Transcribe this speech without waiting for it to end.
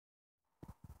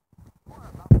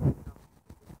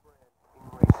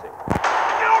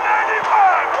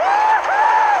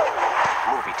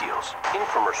commercials,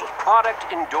 infomercials, product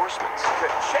endorsements.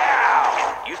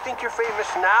 Ka-chow! You think you're famous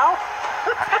now?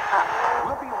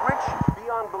 We'll be rich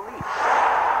beyond belief.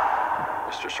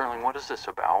 Mr. Sterling, what is this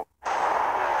about?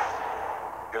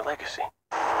 Your legacy.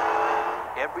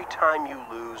 Every time you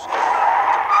lose,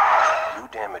 you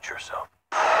damage yourself.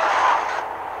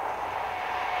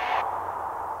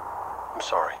 I'm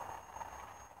sorry.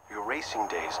 Your racing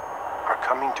days are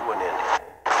coming to an end.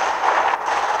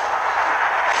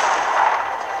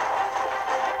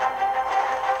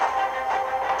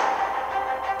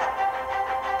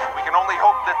 We can only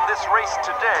hope that this race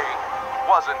today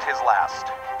wasn't his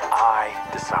last. I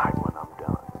decide when I'm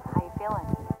done. How you feeling?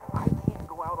 I can't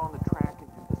go out on the track and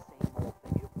do the same old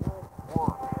thing. It won't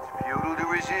work. It's futile to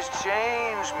resist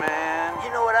change, man.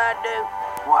 You know what I'd do?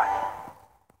 What?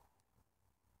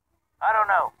 I don't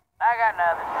know. I got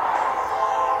nothing.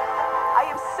 I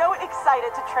am so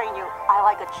excited to train you. I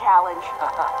like a challenge.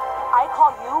 I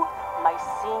call you my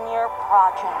senior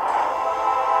project.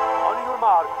 On your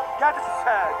mark, get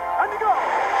set, and go!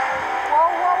 Whoa,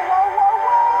 whoa, whoa, whoa,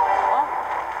 whoa!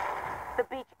 Huh? The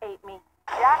beach ate me.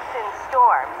 Jackson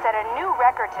Storm set a new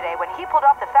record today when he pulled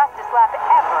off the fastest lap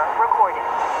ever recorded.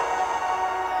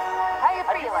 How you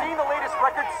Have you feeling? seen the latest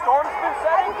record Storm's been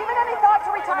setting? Have you given any thought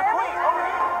to To the retirement? Queen, over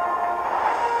here!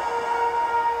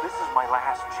 This is my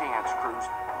last chance, Cruz.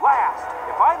 Last!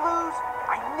 If I lose,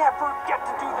 I never get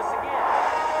to do this again.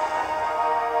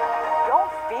 Don't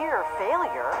fear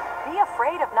failure. Be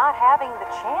afraid of not having the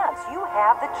chance. You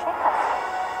have the chance.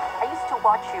 I used to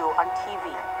watch you on TV,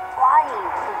 flying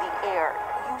through the air.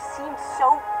 You seemed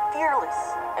so fearless.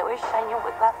 I wish I knew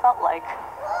what that felt like.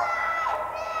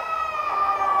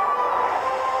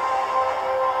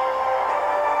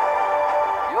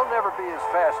 You'll never be as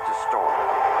fast as Storm,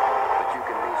 but you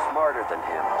can be smarter than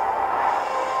him.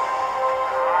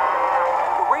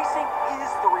 The racing is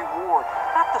the reward,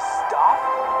 not the stuff.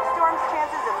 Storm's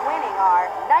chances of winning are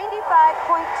 95.2%.